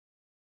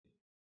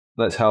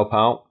let's help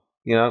out.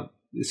 You know,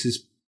 this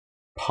is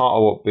part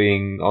of what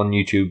being on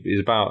YouTube is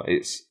about.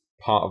 It's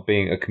part of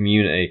being a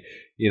community.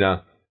 You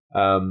know,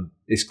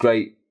 it's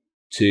great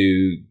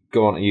to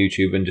go on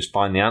YouTube and just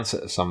find the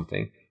answer to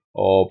something,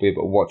 or be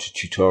able to watch a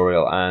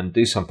tutorial and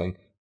do something.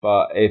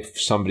 But if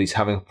somebody's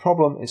having a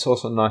problem, it's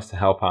also nice to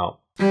help out.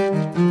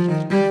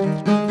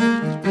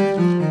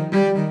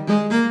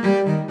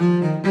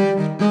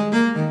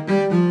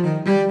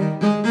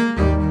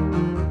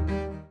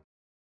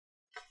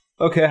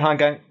 Okay, hi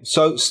gang.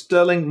 So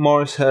Sterling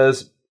Morris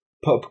has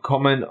put up a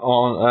comment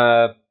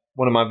on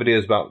one of my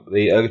videos about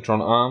the Ergotron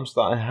arms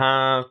that I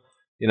have.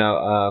 You know,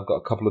 I've got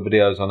a couple of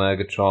videos on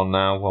Ergotron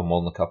now, well,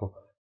 more than a couple.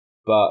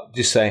 But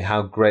just saying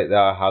how great they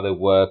are, how they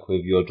work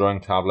with your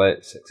drawing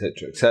tablets,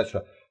 etc.,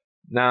 etc.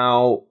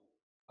 Now,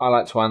 I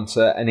like to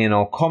answer any and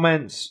all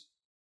comments,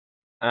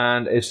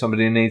 and if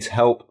somebody needs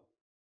help,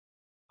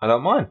 I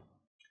don't mind.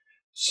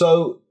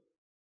 So,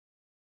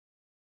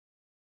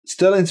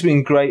 Sterling's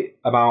been great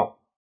about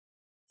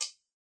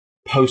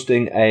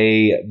posting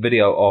a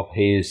video of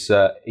his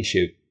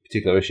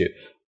particular issue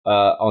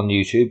on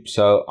YouTube,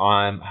 so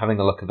I'm having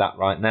a look at that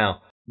right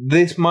now.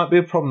 This might be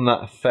a problem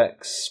that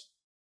affects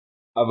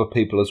other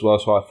people as well,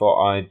 so I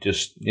thought I'd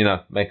just, you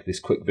know, make this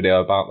quick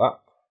video about that.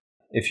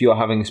 If you're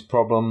having this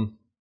problem,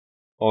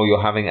 or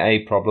you're having a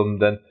problem,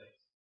 then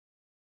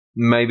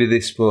maybe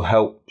this will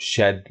help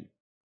shed,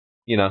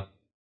 you know,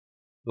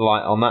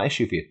 light on that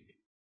issue for you.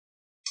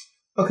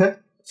 Okay,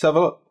 let's have a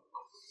look.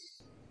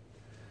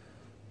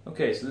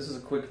 Okay, so this is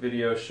a quick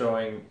video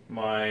showing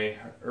my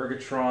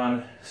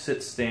Ergotron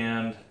sit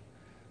stand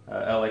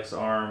LX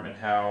arm and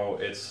how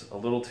it's a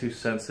little too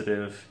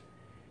sensitive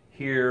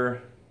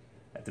here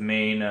at the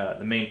main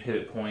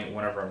pivot point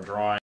whenever I'm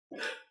drawing.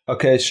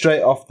 Okay,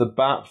 straight off the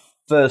bat,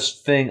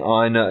 first thing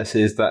I notice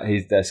is that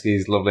his desk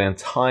is lovely and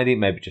tidy,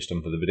 maybe just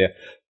done for the video,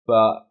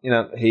 but you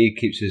know, he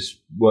keeps his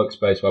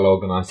workspace well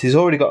organized. He's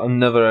already got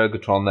another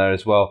Ergotron there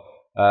as well,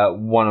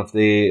 one of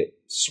the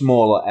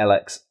smaller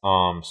LX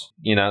arms.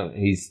 You know,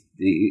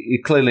 he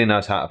clearly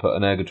knows how to put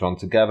an Ergotron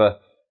together,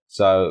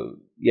 so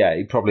yeah,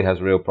 he probably has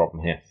a real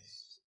problem here.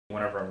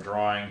 Whenever I'm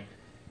drawing,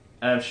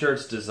 and I'm sure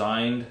it's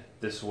designed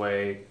this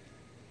way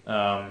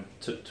to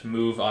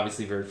move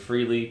obviously very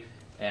freely,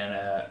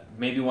 and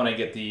maybe when I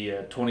get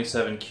the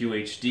 27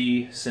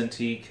 QHD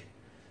Cintiq,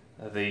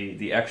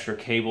 the extra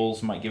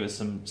cables might give it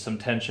some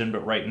tension,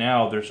 but right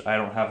now I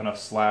don't have enough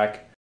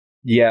slack.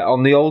 Yeah,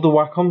 on the older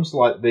Wacoms,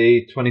 like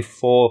the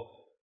 24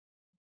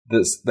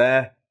 that's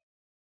there,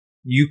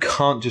 you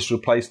can't just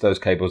replace those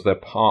cables. They're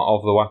part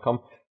of the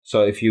Wacom.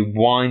 So if you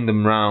wind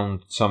them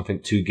round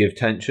something to give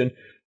tension,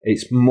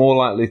 it's more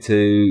likely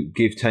to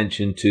give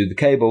tension to the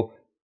cable,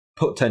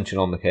 put tension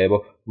on the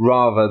cable,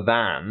 rather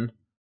than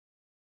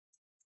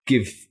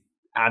give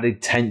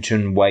added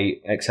tension,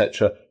 weight,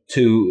 etc.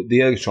 to the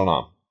Ergotron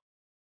arm.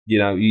 You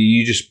know,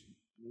 you just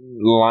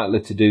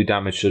likely to do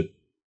damage, so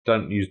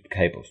don't use the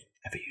cables.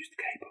 Never use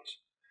the cables.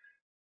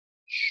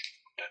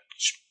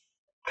 Shh,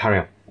 carry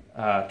on.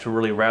 To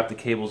really wrap the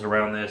cables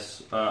around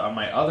this. On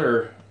my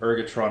other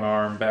Ergotron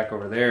arm back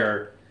over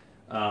there,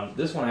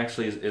 this one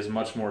actually is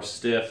much more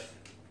stiff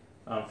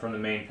from the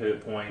main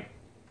pivot point,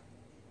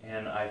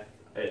 and I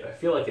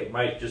feel like it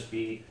might just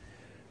be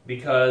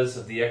because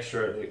of the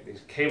extra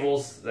these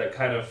cables that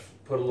kind of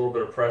put a little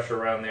bit of pressure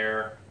around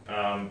there,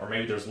 or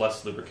maybe there's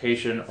less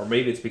lubrication, or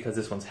maybe it's because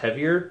this one's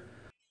heavier.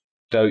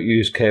 Don't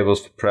use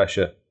cables for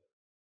pressure.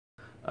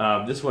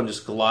 This one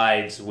just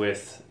glides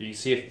with, you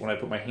see it when I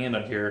put my hand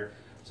on here.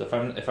 So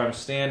if I'm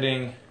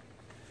standing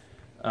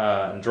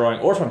and drawing,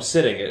 or if I'm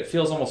sitting, it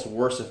feels almost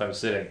worse if I'm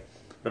sitting.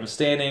 But I'm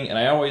standing, and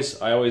I always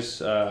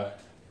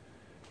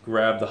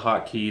grab the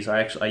hotkeys.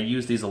 I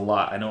use these a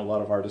lot. I know a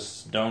lot of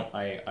artists don't.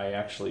 I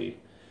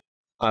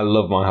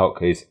love my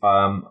hotkeys.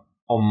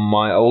 On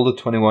my older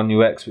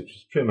 21UX, which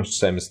is pretty much the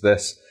same as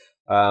this,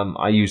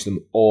 I use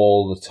them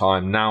all the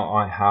time. Now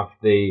I have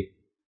the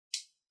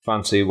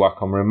fancy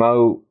Wacom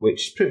remote,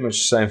 which is pretty much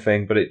the same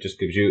thing, but it just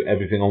gives you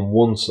everything on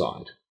one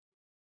side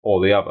or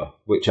the other,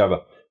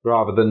 whichever,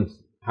 rather than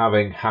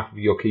having half of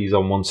your keys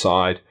on one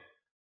side.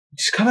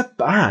 It's kind of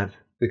bad,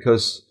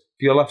 because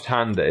if you're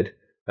left-handed,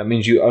 that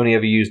means you only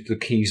ever use the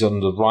keys on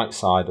the right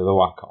side of the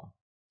Wacom.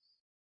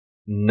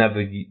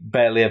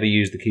 Barely ever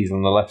use the keys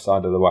on the left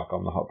side of the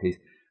Wacom, the hotkeys.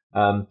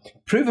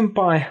 Proven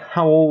by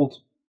how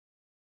old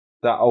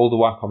that older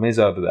Wacom is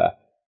over there.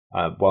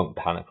 I won't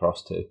pan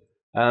across to.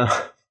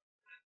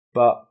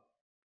 But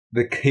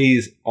the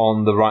keys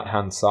on the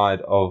right-hand side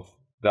of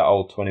that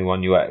old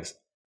 21UX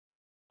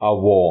are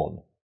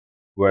worn,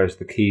 whereas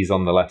the keys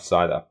on the left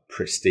side are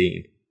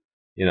pristine.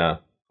 You know,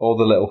 all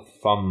the little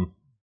thumb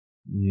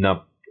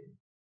nubs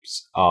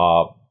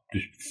are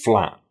just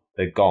flat.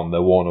 They're gone.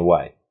 They're worn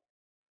away.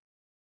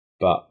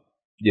 But,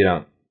 you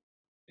know,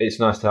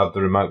 it's nice to have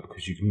the remote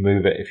because you can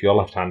move it. If you're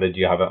left-handed,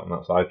 you have it on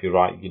that side. If you're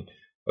right,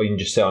 or you can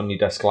just sit on your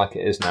desk like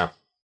it is now.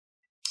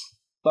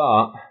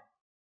 But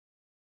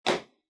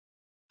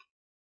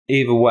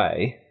either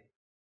way,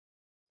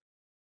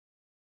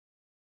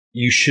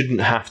 you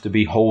shouldn't have to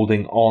be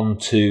holding on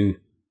to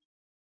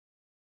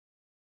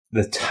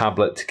the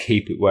tablet to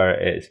keep it where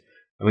it is.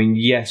 I mean,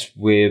 yes,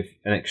 with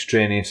an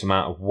extraneous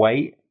amount of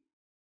weight,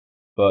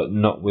 but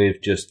not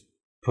with just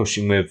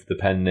pushing with the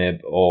pen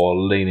nib or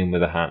leaning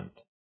with a hand.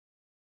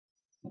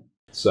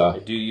 So I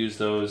do use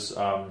those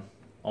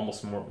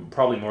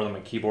probably more than my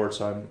keyboard.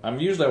 So I'm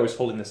usually always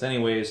holding this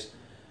anyways.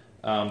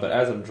 But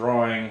as I'm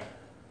drawing,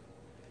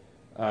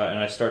 and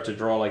I start to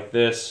draw like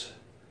this,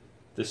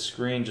 the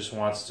screen just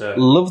wants to.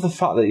 Love the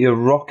fact that you're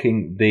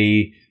rocking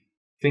the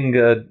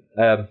finger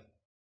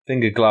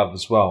glove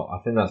as well.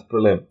 I think that's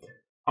brilliant.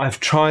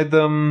 I've tried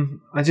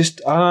them. I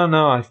don't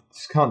know. I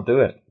just can't do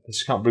it. I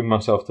just can't bring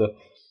myself to.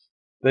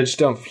 They just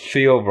don't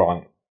feel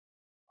right.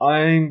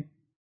 I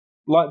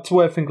like to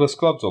wear fingerless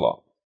gloves a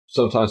lot.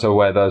 Sometimes I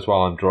wear those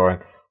while I'm drawing.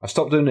 I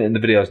stopped doing it in the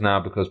videos now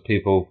because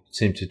people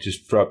seem to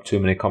just throw up too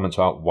many comments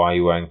about why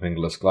you're wearing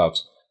fingerless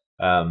gloves.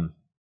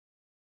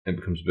 It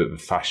becomes a bit of a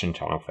fashion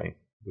channel thing,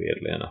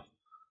 weirdly enough.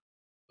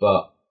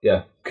 But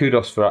yeah,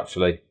 kudos for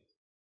actually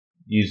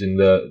using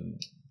the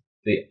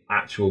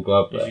actual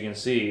glove. As you can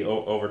see,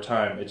 over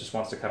time, it just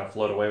wants to kind of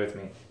float away with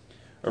me,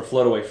 or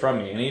float away from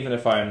me. And even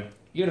if I'm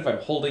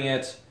holding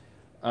it,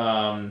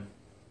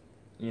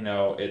 you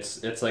know,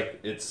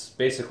 it's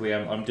basically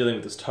I'm dealing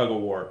with this tug of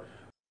war.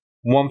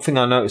 One thing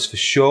I noticed for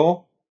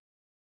sure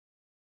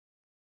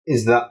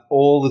is that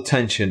all the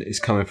tension is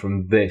coming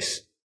from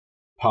this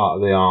part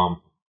of the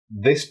arm.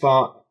 This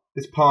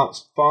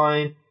part's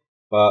fine,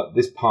 but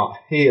this part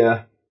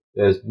here,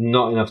 there's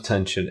not enough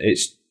tension.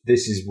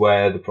 This is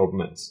where the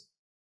problem is.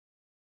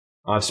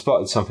 I've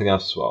spotted something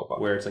else as well.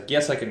 Where it's like,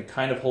 yes, I can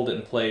kind of hold it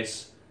in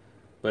place,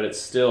 but it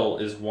still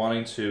is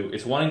wanting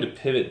to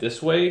pivot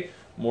this way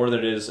more than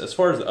it is. As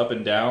far as the up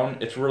and down,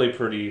 it's really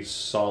pretty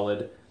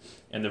solid.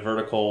 And the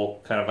vertical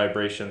kind of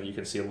vibration that you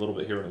can see a little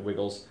bit here when it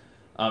wiggles,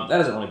 that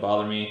doesn't really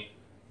bother me.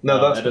 No,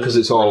 that's because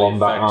it's all on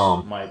that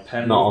arm, my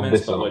pen not movements, on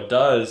this but arm. what it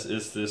does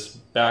is this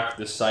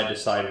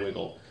side-to-side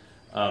wiggle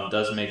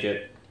does make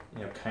it,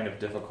 you know, kind of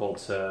difficult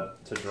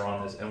to draw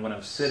on this. And when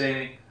I'm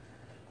sitting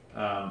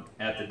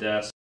at the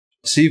desk,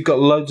 so you've got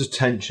loads of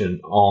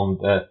tension on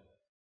the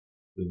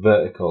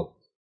vertical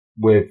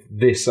with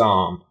this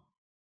arm,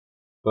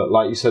 but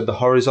like you said, the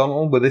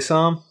horizontal with this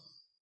arm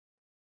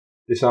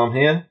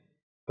here,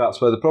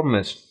 that's where the problem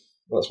is.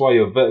 That's why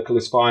your vertical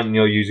is fine and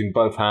you're using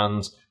both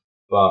hands,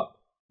 but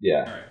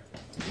yeah. all right.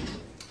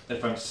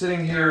 If I'm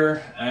sitting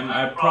here,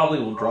 I probably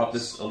will drop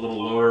this a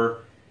little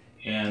lower,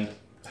 and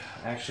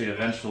actually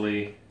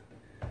eventually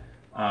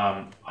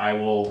I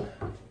will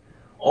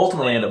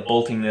ultimately end up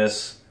bolting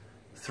this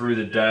through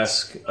the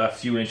desk a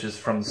few inches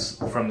from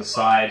the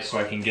side so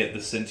I can get the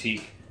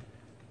Cintiq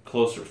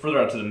further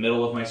out to the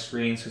middle of my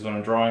screens, because when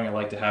I'm drawing I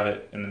like to have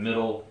it in the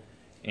middle,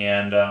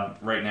 and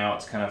right now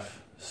it's kind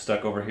of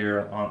stuck over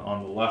here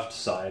on the left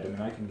side. I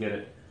mean, I can get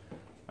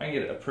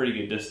it a pretty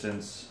good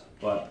distance,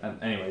 but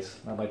anyways,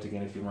 I'd like to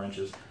gain a few more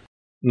inches.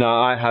 No,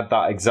 I had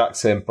that exact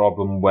same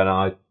problem when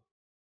I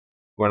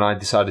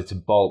decided to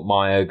bolt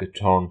my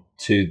Ergotron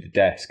to the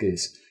desk.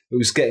 It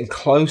was getting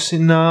close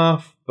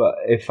enough, but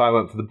if I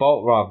went for the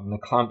bolt rather than the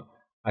clamp,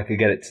 I could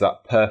get it to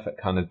that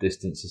perfect kind of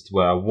distance as to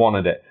where I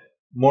wanted it.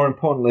 More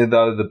importantly,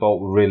 though, the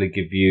bolt will really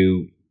give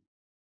you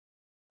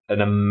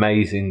an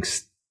amazing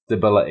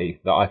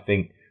stability that I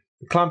think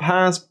the clamp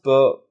has,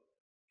 but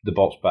the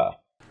bolt's better.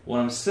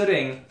 When I'm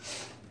sitting,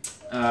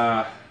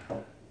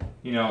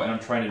 you know, and I'm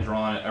trying to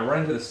draw on it, I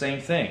run into the same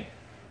thing,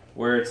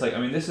 where it's like, I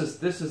mean, this is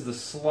the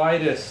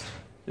slightest.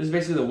 This is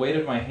basically the weight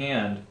of my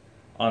hand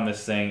on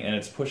this thing, and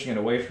it's pushing it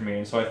away from me.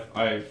 And so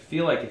I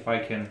feel like if I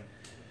can,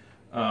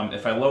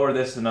 if I lower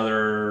this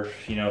another,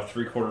 you know,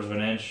 3/4 of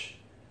an inch,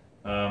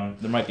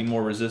 there might be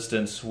more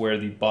resistance where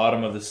the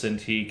bottom of the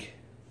Cintiq,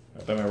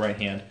 by my right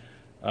hand,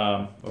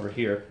 over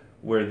here,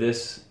 where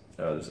this,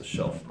 there's a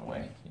shelf in the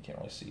way, you can't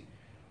really see,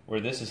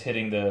 where this is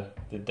hitting the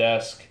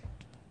desk,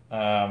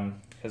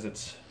 because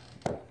it's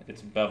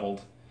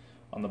beveled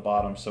on the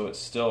bottom, so it's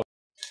still.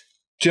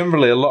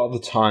 Generally, a lot of the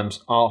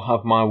times, I'll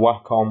have my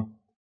Wacom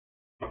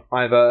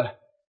either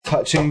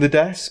touching the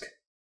desk,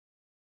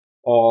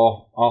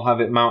 or I'll have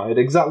it mounted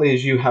exactly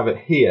as you have it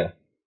here,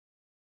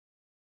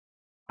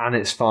 and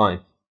it's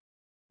fine.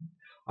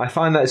 I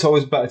find that it's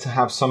always better to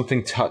have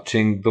something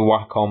touching the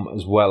Wacom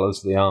as well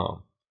as the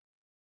arm,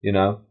 you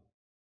know,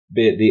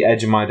 be it the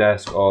edge of my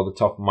desk or the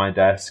top of my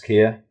desk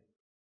here,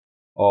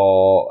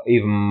 or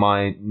even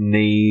my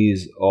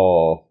knees,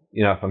 or,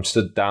 you know, if I'm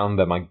stood down,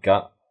 then my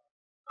gut.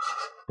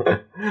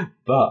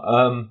 But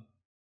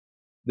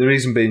the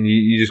reason being,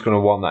 you're just going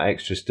to want that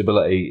extra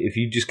stability. If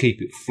you just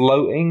keep it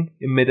floating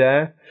in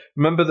midair,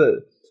 remember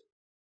that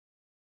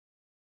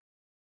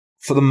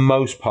for the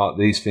most part,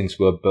 these things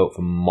were built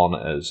for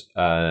monitors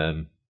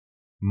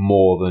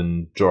more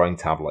than drawing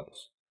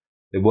tablets.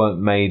 They weren't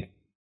made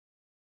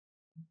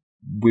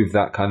with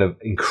that kind of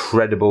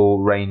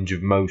incredible range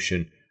of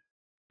motion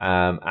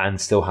and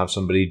still have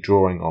somebody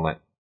drawing on it.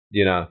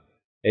 You know,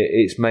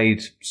 it's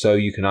made so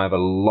you can either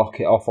lock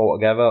it off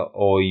altogether,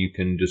 or you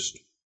can just,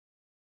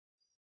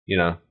 you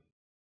know,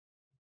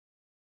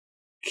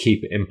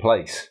 keep it in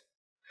place.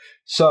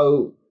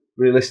 So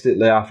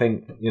realistically, I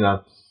think, you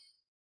know,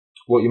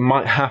 What you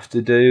might have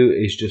to do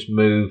is just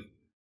move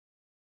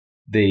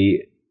the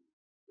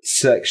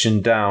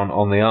section down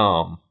on the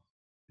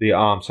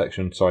arm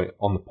section, sorry,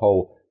 on the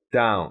pole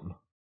down,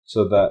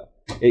 so that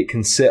it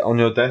can sit on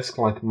your desk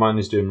like mine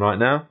is doing right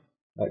now.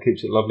 That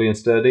keeps it lovely and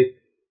sturdy,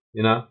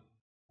 you know.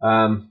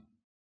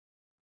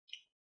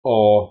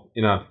 Or,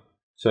 you know,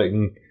 so it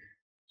can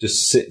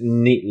just sit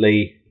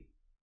neatly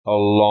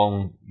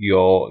along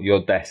your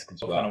desk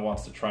as well. Kind of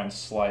wants to try and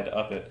slide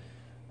up it,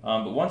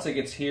 but once it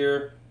gets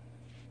here,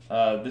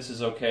 this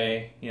is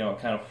okay. You know,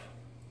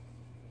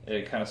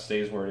 it kind of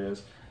stays where it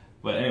is.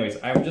 But anyways,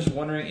 I'm just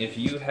wondering if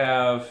you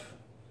have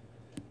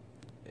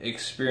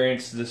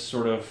experienced this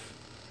sort of,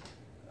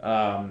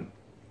 I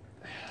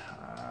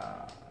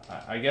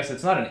guess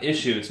it's not an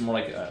issue, it's more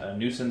like a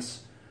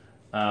nuisance.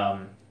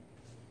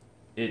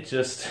 It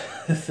just,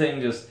 the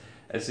thing just,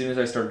 as soon as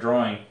I start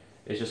drawing,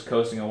 it's just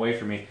coasting away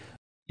from me.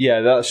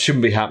 Yeah, that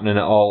shouldn't be happening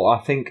at all. I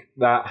think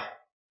that,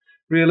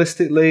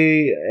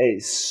 realistically,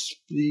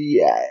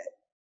 yeah.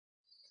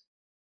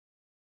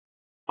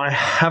 I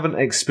haven't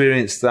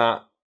experienced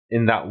that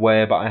in that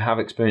way, but I have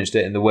experienced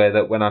it in the way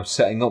that when I'm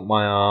setting up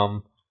my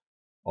arm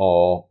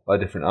or a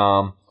different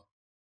arm,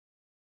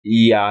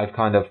 yeah, I've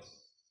kind of,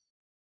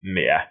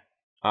 yeah,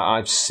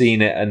 I've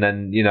seen it and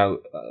then, you know,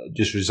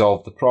 just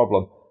resolved the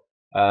problem.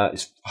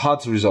 It's hard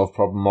to resolve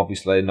problem,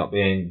 obviously, not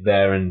being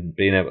there and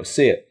being able to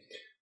see it.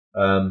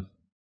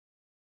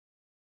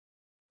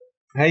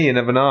 Hey, you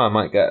never know, I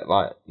might get,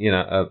 like, you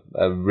know,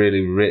 a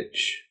really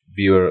rich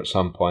viewer at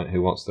some point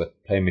who wants to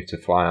pay me to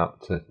fly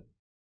out to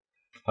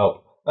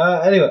help.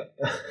 Anyway,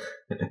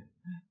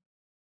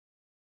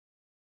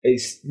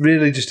 it's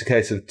really just a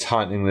case of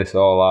tightening this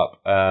all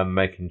up,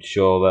 making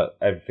sure that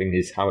everything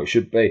is how it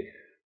should be.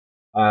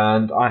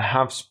 And I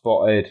have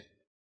spotted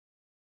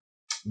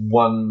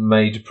one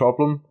major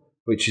problem,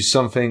 which is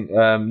something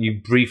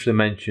you briefly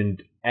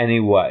mentioned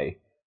anyway,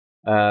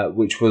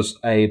 which was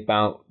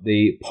about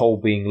the pole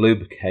being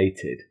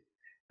lubricated.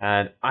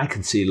 And I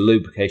can see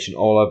lubrication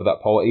all over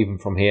that pole, even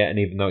from here, and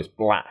even though it's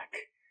black,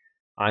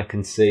 I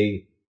can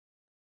see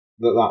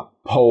that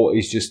pole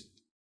is just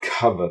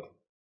covered.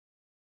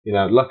 You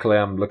know, luckily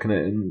I'm looking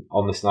at it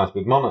on this nice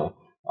big monitor.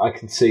 I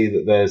can see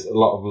that there's a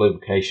lot of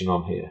lubrication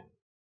on here.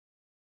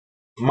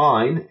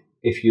 Mine,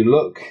 if you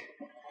look,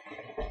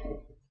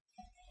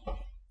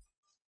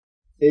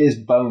 is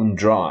bone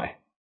dry.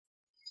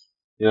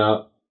 You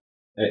know,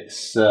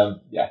 it's,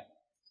 yeah,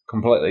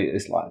 completely,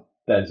 it's like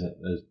desert.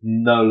 There's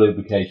no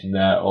lubrication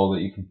there, or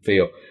that you can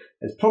feel.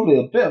 There's probably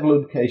a bit of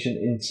lubrication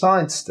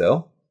inside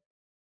still,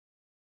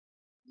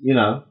 you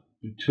know,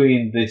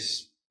 between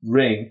this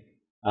ring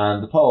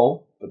and the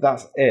pole, but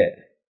that's it.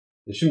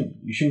 You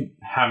shouldn't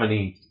have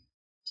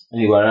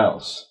anywhere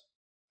else.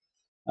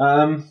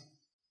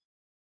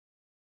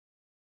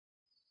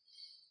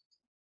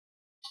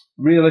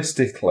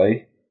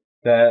 Realistically,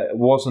 there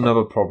was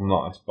another problem that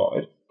I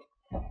spotted,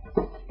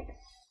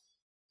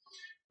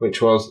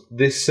 which was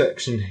this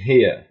section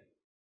here.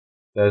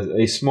 There's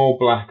a small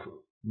black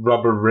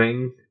rubber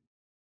ring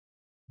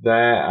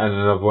there and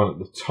another one at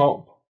the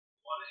top.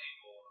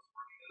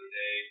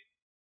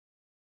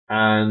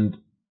 And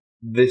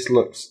this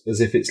looks as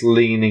if it's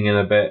leaning in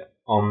a bit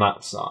on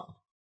that side.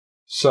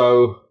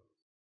 So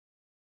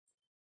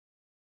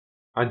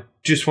I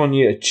just want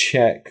you to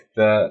check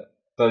that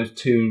those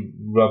two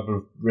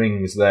rubber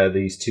rings there,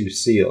 these two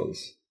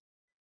seals,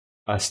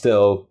 are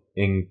still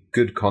in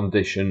good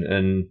condition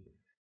and,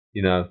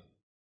 you know,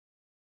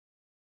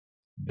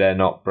 they're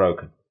not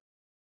broken.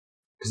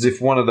 Because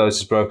if one of those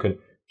is broken,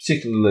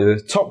 particularly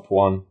the top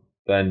one,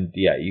 then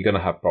yeah, you're going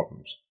to have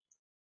problems.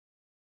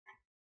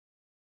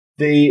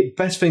 The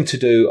best thing to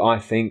do, I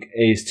think,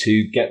 is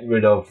to get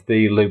rid of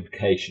the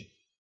lubrication.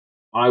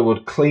 I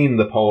would clean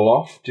the pole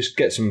off, just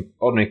get some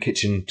ordinary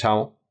kitchen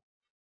towel,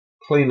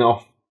 clean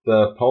off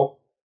the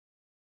pole,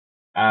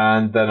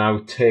 and then I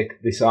would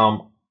take this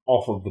arm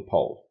off of the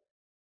pole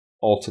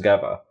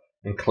altogether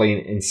and clean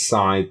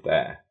inside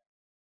there.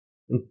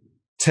 And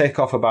take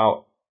off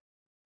about,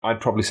 I'd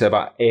probably say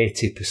about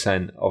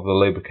 80% of the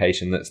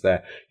lubrication that's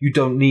there. You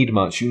don't need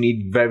much, you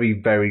need very,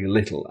 very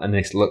little, and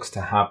this looks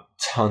to have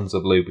tons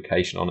of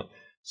lubrication on it.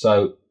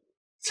 So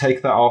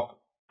take that off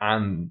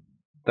and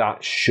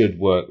that should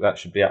work. That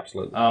should be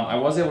absolutely fine. I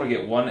was able to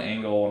get one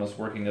angle when I was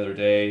working the other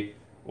day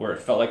where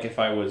it felt like if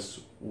I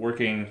was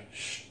working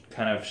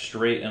kind of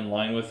straight in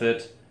line with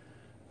it,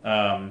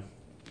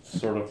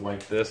 sort of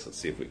like this. Let's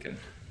see if we can,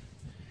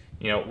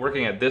 you know,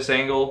 working at this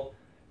angle,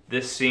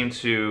 this seemed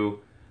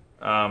to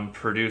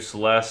produce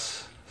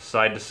less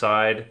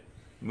side-to-side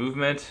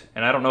movement,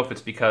 and I don't know if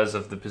it's because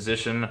of the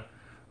position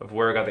of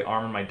where I got the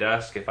arm on my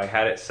desk. If I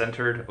had it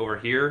centered over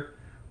here,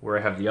 where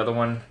I have the other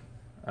one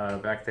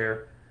back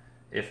there,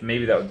 if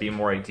maybe that would be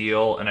more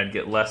ideal, and I'd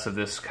get less of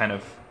this kind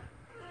of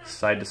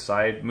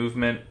side-to-side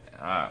movement.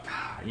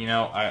 You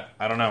know,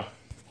 I don't know.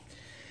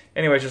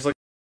 Anyway, just look.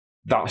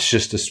 That's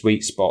just a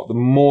sweet spot. The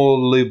more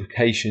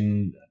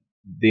lubrication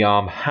the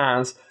arm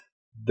has,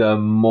 the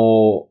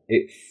more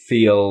it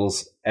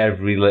feels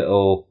every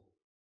little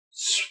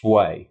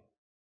sway.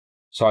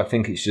 So I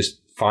think it's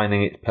just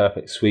finding its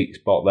perfect sweet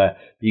spot there.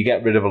 You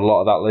get rid of a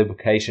lot of that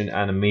lubrication,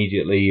 and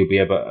immediately you'll be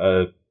able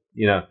to,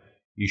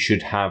 you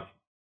should have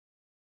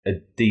a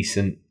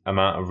decent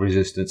amount of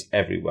resistance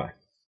everywhere.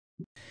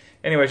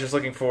 Anyway, just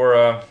looking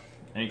for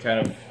any kind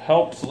of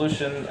help,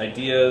 solution,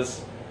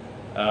 ideas.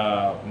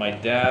 My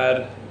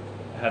dad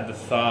had the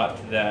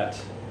thought that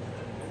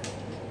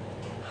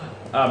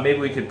maybe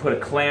we could put a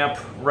clamp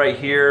right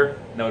here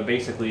that would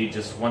basically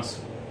just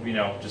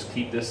just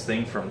keep this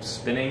thing from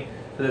spinning.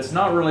 But it's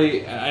not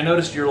really, I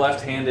noticed you're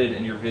left-handed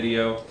in your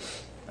video,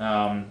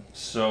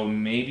 so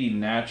maybe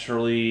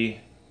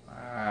naturally,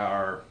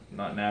 or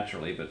not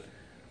naturally,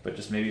 but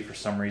just maybe for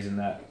some reason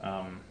that,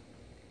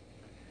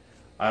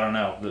 I don't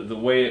know, the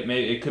way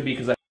it could be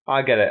because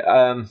I get it.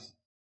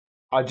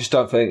 I just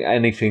don't think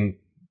anything,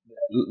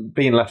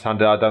 being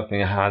left-handed, I don't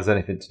think it has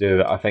anything to do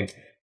with it. I think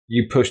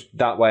you push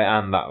that way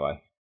and that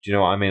way. Do you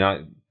know what I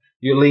mean?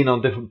 You lean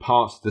on different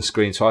parts of the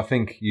screen, so I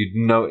think you'd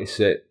notice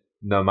it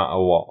no matter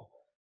what.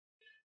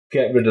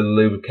 Get rid of the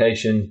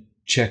lubrication,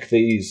 check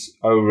these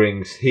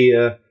O-rings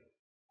here,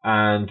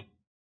 and,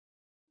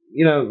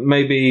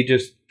 maybe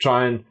just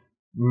try and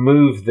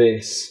move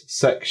this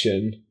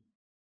section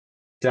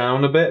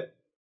down a bit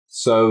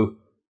so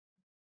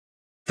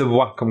the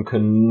Wacom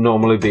can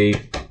normally be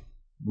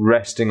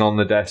resting on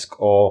the desk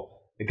or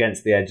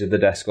against the edge of the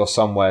desk or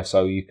somewhere,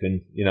 so you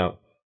can,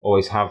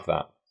 always have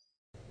that.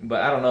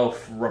 But I don't know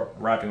if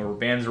wrapping rubber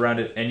bands around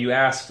it. And you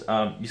asked,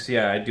 you see,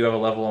 I do have a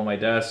level on my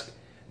desk.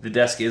 The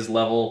desk is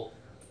level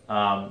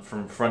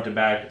from front to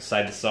back,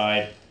 side to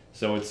side.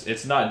 So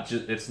it's not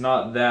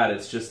that.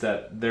 It's just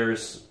that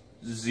there's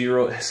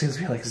zero. It seems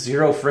to be like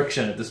zero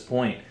friction at this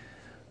point.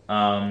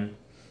 And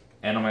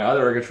on my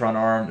other Ergotron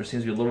arm, there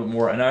seems to be a little bit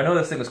more. And I know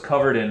this thing was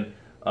covered in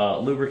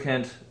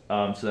lubricant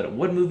so that it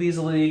would move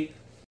easily.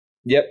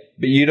 Yep,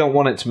 but you don't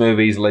want it to move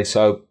easily,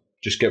 so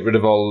just get rid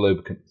of all the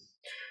lubricant.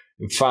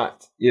 In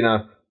fact,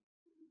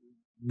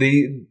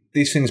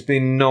 these things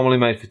being normally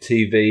made for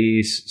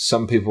TVs,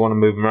 some people want to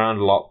move them around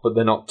a lot, but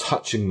they're not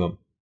touching them.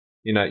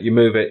 You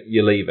move it,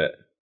 you leave it.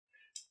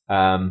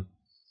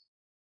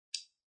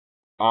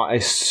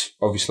 Artists,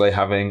 obviously,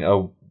 having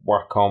a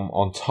Wacom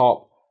on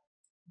top,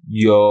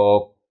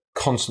 you're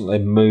constantly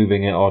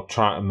moving it or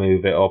trying to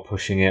move it or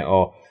pushing it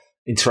or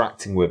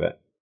interacting with it.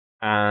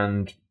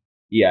 And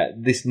yeah,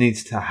 this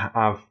needs to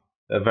have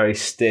a very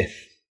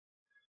stiff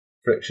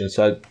friction.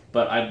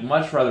 But I'd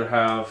much rather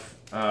have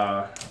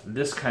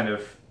this kind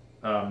of,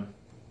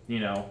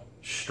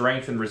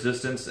 strength and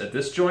resistance at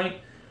this joint,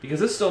 because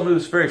this still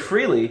moves very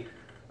freely,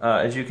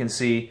 as you can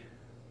see,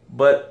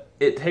 but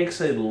it takes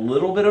a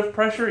little bit of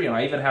pressure.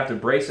 I even have to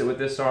brace it with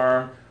this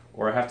arm,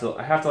 or I have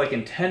to like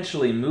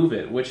intentionally move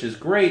it, which is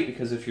great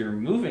because if you're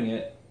moving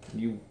it,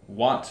 you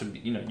want to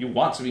be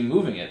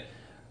moving it.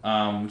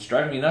 What's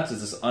driving me nuts is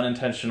this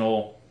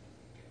unintentional,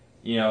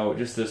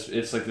 just this.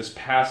 It's like this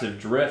passive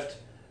drift.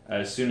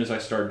 As soon as I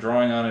start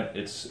drawing on it,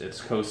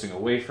 it's coasting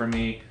away from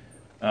me,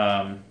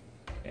 and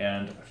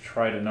I've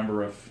tried a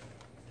number of,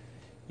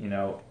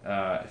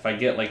 if I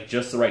get like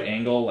just the right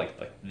angle,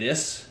 like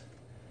this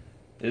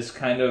is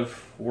kind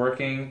of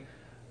working,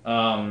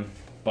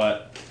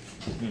 but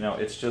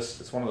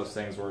it's one of those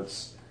things where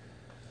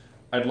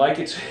I'd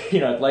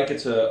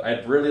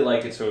really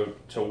like it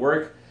to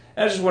work.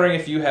 And I was just wondering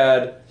if you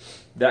had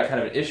that kind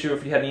of an issue,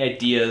 if you had any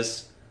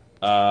ideas.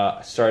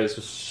 Sorry, this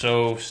was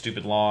so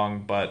stupid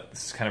long, but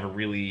this is kind of a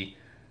really,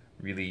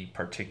 really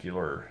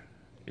particular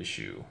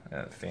issue.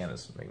 The fan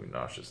is making me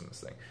nauseous in this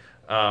thing.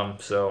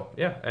 So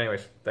yeah,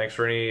 anyways, thanks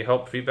for any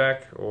help,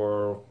 feedback,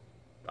 or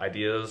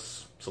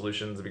ideas,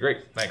 solutions. It'd be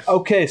great. Thanks.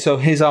 Okay, so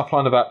here's our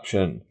plan of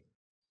action.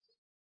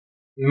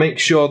 Make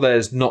sure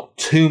there's not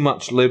too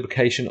much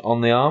lubrication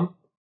on the arm.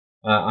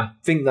 I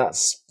think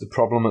that's the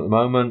problem at the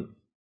moment.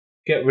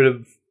 Get rid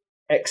of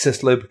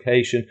excess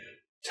lubrication.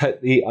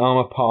 Take the arm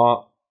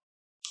apart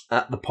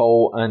at the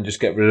pole and just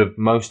get rid of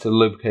most of the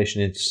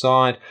lubrication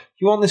inside.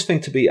 You want this thing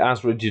to be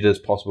as rigid as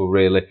possible,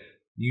 really.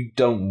 You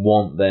don't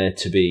want there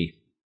to be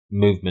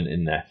movement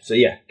in there. So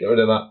yeah, get rid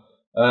of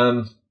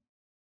that.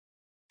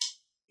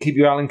 Keep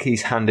your Allen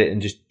keys handy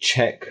and just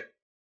check.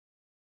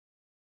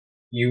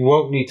 You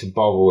won't need to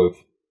bother with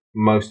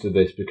most of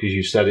this because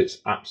you said it's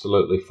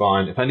absolutely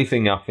fine. If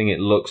anything, I think it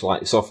looks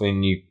like it's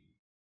offering you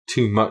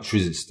too much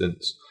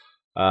resistance.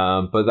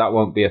 But that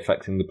won't be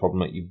affecting the problem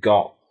that you've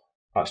got.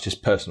 That's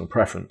just personal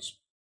preference.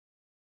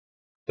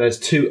 There's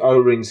two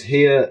O-rings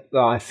here that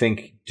I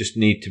think just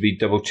need to be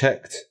double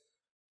checked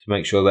to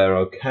make sure they're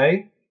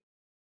okay.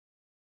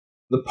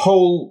 The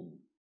pole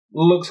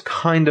looks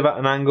kind of at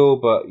an angle,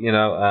 but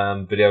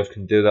videos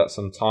can do that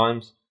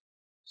sometimes.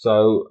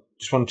 So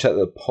just want to check that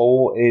the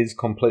pole is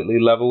completely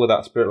level with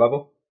that spirit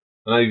level.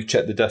 I know you've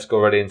checked the desk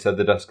already and said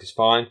the desk is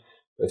fine,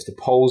 but if the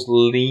pole's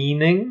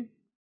leaning,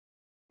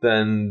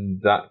 then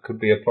that could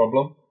be a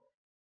problem.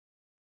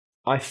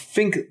 I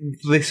think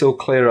this will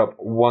clear up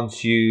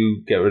once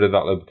you get rid of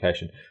that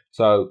lubrication.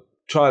 So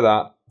try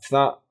that. If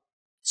that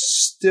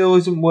still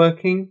isn't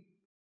working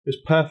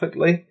just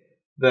perfectly,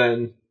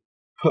 then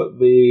put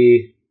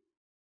the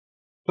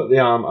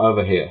arm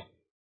over here.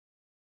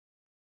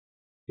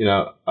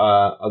 at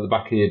the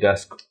back of your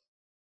desk,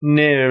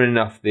 near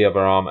enough the other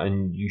arm,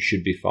 and you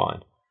should be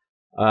fine.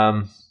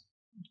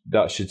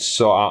 That should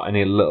sort out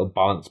any little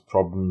balance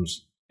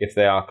problems if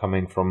they are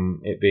coming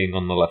from it being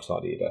on the left side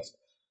of your desk.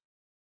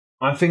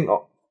 I think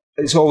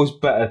it's always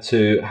better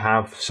to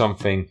have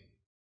something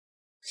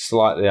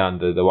slightly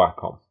under the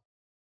Wacom.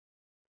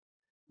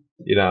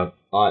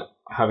 Like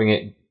having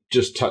it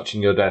just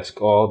touching your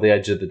desk or the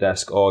edge of the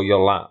desk or your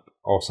lap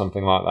or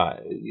something like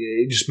that.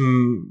 It just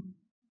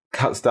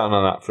cuts down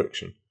on that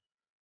friction.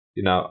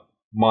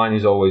 Mine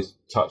is always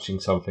touching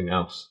something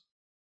else.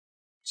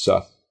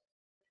 So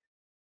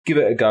give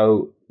it a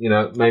go.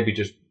 Maybe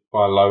just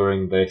by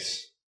lowering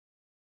this,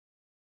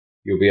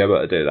 you'll be able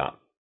to do that.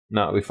 And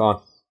that'll be fine.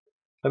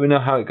 Let me know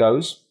how it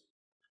goes.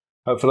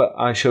 Hopefully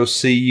I shall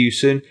see you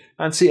soon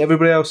and see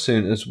everybody else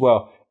soon as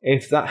well.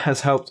 If that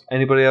has helped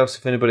anybody else,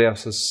 if anybody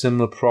else has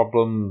similar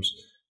problems,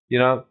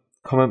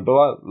 comment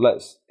below.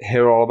 Let's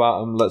hear all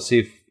about them. Let's see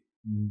if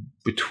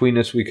between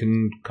us we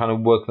can kind of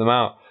work them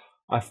out.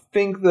 I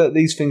think that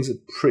these things are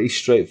pretty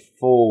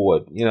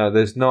straightforward.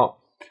 There's not,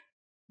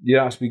 you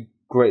don't have to be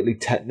greatly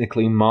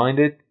technically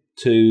minded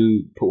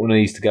to put one of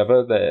these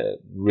together. They're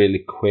really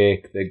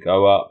quick. They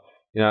go up.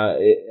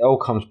 It all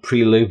comes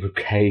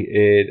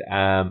pre-lubricated,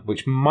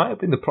 which might have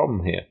been the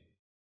problem here.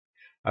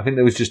 I think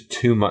there was just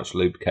too much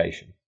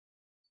lubrication.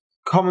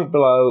 Comment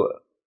below.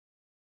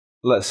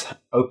 Let's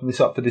open this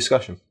up for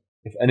discussion.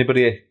 If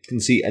anybody can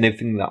see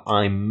anything that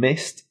I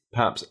missed,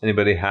 perhaps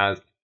anybody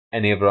has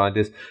any other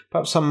ideas,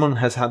 perhaps someone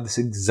has had this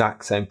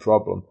exact same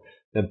problem,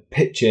 then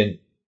pitch in.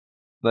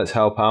 Let's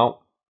help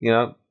out.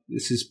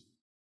 This is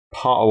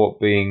part of what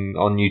being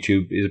on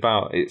YouTube is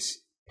about. It's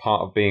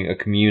part of being a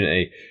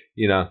community.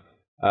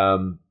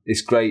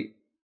 It's great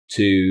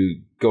to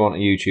go onto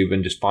YouTube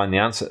and just find the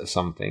answer to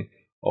something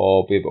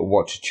or be able to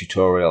watch a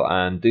tutorial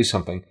and do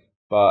something.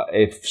 But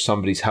if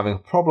somebody's having a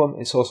problem,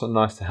 it's also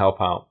nice to help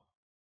out.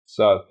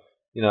 So,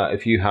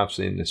 if you have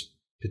seen this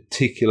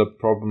particular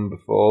problem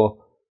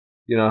before,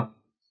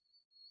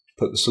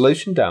 put the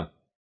solution down.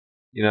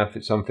 If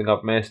it's something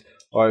I've missed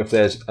or if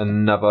there's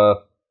another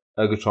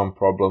Ergotron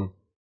problem,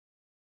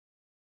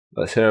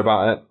 let's hear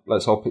about it.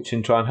 Let's all pitch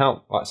in, try and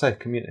help. Like I say,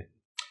 community.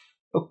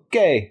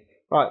 Okay,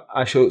 right,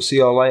 I shall see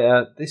you all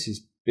later. This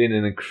has been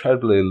an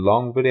incredibly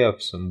long video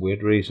for some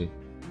weird reason.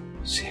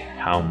 See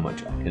how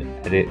much I can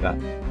edit that.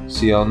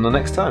 See you on the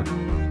next time.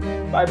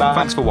 Bye bye.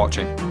 Thanks for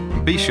watching.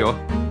 And be sure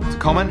to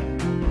comment,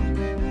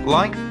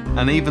 like,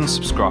 and even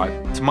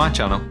subscribe to my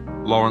channel,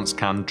 Lawrence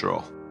Can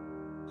Draw.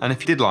 And if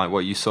you did like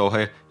what you saw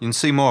here, you can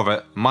see more of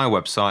it on my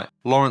website,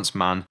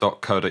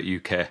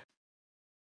 LAWRENCEcanDRAW.co.uk.